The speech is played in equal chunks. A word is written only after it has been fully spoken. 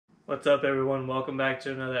What's up, everyone? Welcome back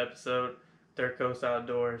to another episode, Third Coast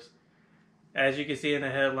Outdoors. As you can see in the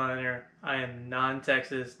headliner, I am not in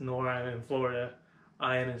Texas, nor I'm in Florida.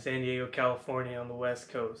 I am in San Diego, California on the West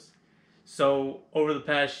Coast. So over the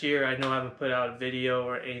past year, I know I haven't put out a video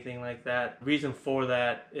or anything like that. The reason for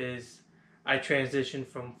that is I transitioned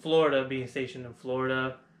from Florida, being stationed in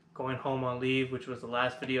Florida, going home on leave, which was the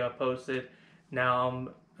last video I posted. Now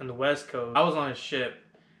I'm on the West Coast. I was on a ship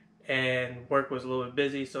and work was a little bit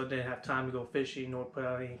busy, so I didn't have time to go fishing nor put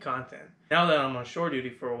out any content. Now that I'm on shore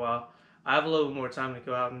duty for a while, I have a little bit more time to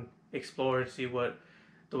go out and explore and see what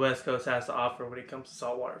the West Coast has to offer when it comes to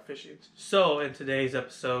saltwater fishing. So in today's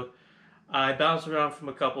episode, I bounced around from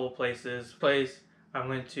a couple of places. The place I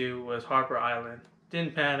went to was Harper Island.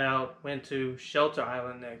 Didn't pan out. Went to Shelter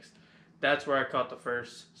Island next. That's where I caught the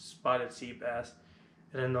first spotted sea bass.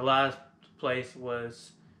 And then the last place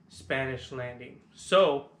was Spanish Landing.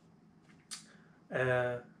 So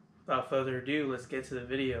without further ado, let's get to the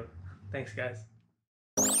video. Thanks, guys.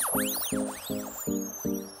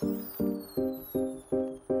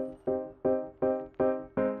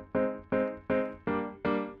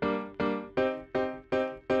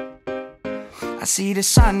 I see the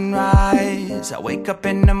sunrise, I wake up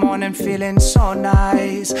in the morning feeling so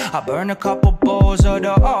nice. I burn a couple bowls of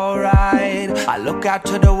the alright. I look out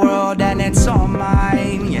to the world and it's all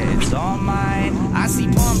mine, yeah, it's all mine. I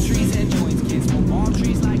see palm trees and joints, kids for palm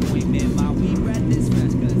trees like women. My weed red this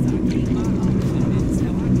fresh cause I keep my own limits. Now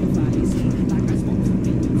I can finally see like I spoke to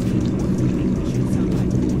me. What we think we should sound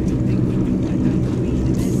like, what you think we do, but I know we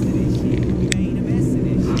the best of this shit. We ain't the best of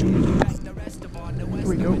this shit. Like the rest of all the West. Here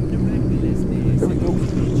we go. There we go.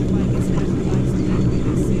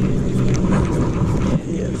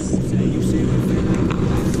 Yes.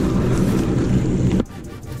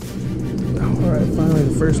 Alright, finally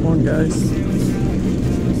the first one, guys.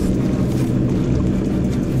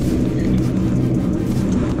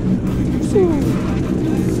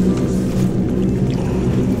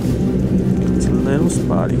 It's a little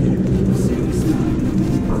spotty.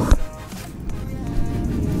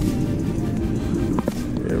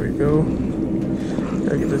 There we go.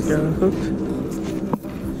 Gotta get this guy hooked.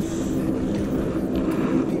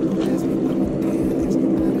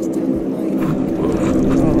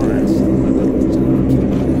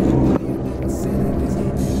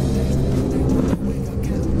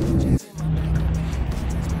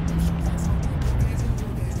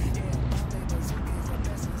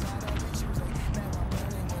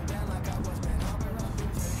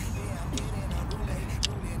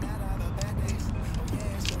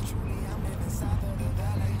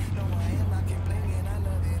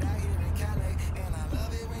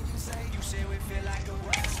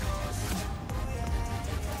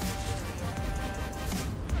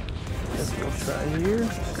 Let's go try here,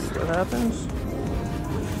 see what happens.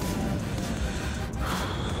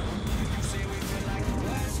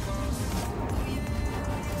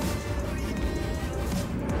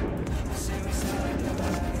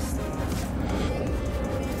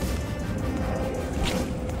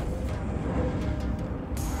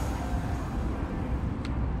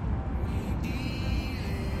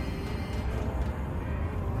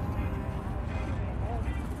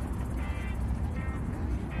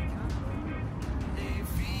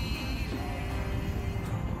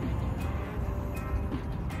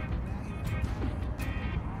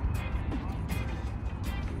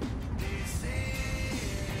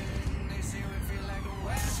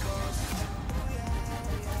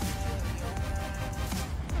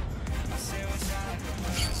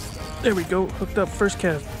 There we go, hooked up, first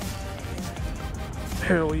cast.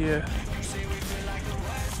 Hell yeah.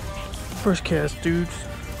 First cast, dudes.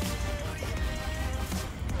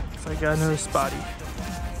 So I got another spotty.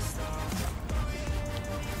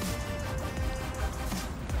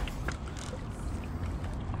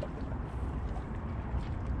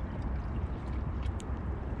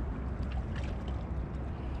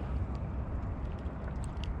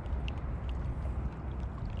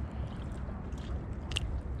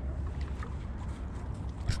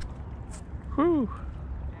 Whew.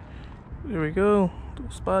 There we go,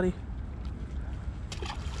 little spotty.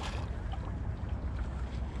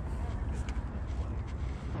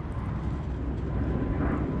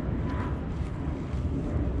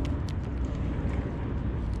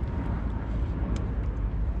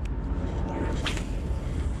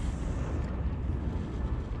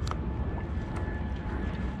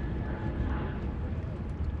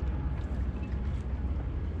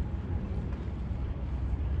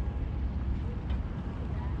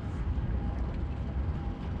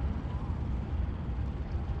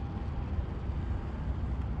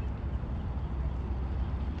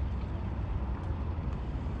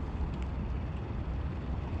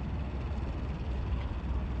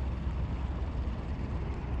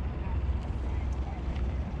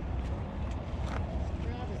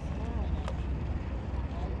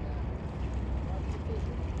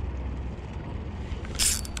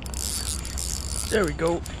 There we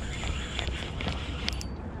go.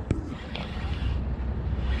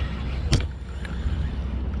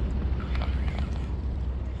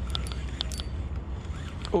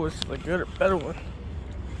 Oh, this is a good or better one.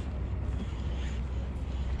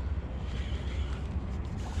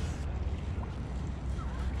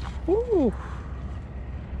 Ooh.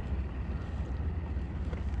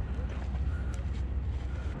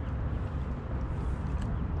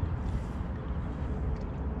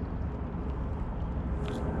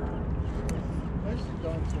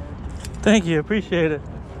 Thank you, appreciate it.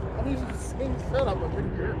 I'm using the same setup I've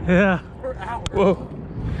been here for hours. Whoa.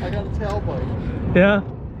 I got a tail bite. Yeah.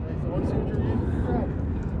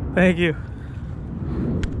 Thank you.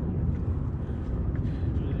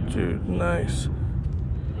 Dude, nice.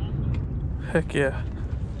 Heck yeah.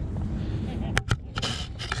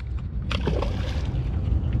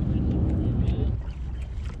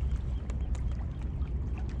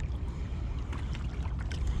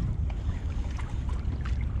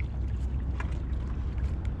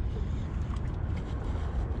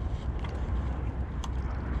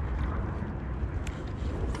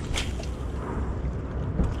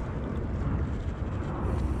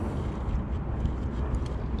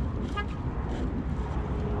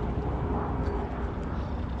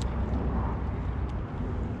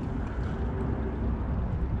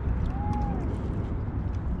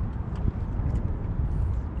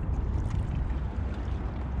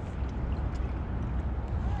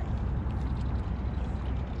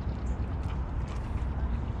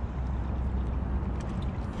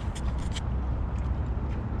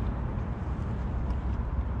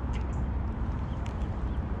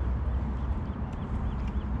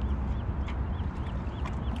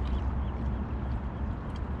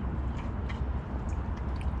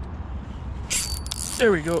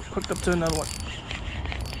 There we go, hooked up to another one.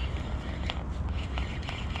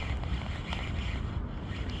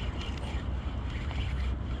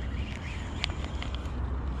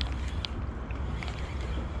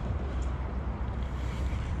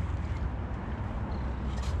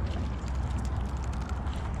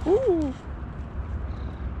 Ooh.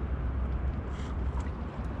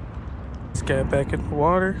 This guy back in the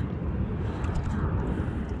water.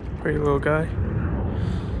 Pretty little guy.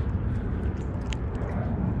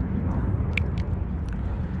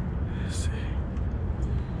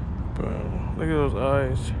 Look at those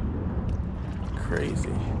eyes.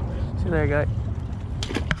 Crazy. See that guy?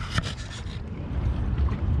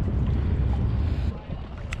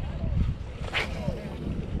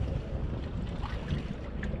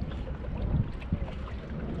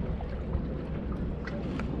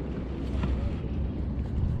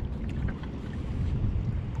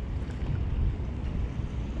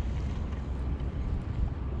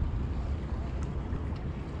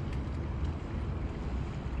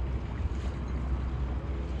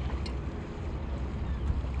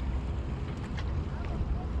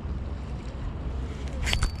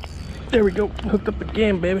 There we go, hooked up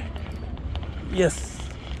again, baby. Yes.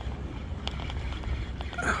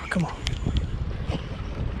 Oh, come on.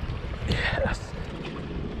 Yes.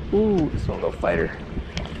 Ooh, this one little fighter.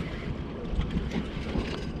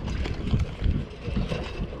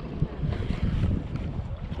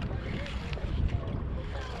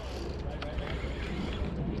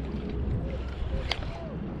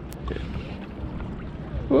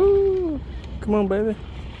 Ooh, come on, baby.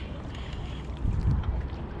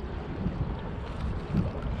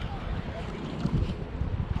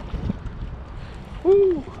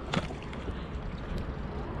 Woo!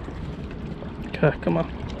 Okay, come on.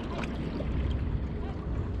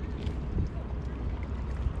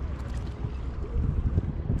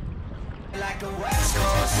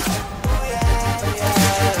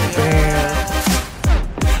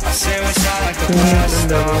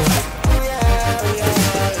 Bam.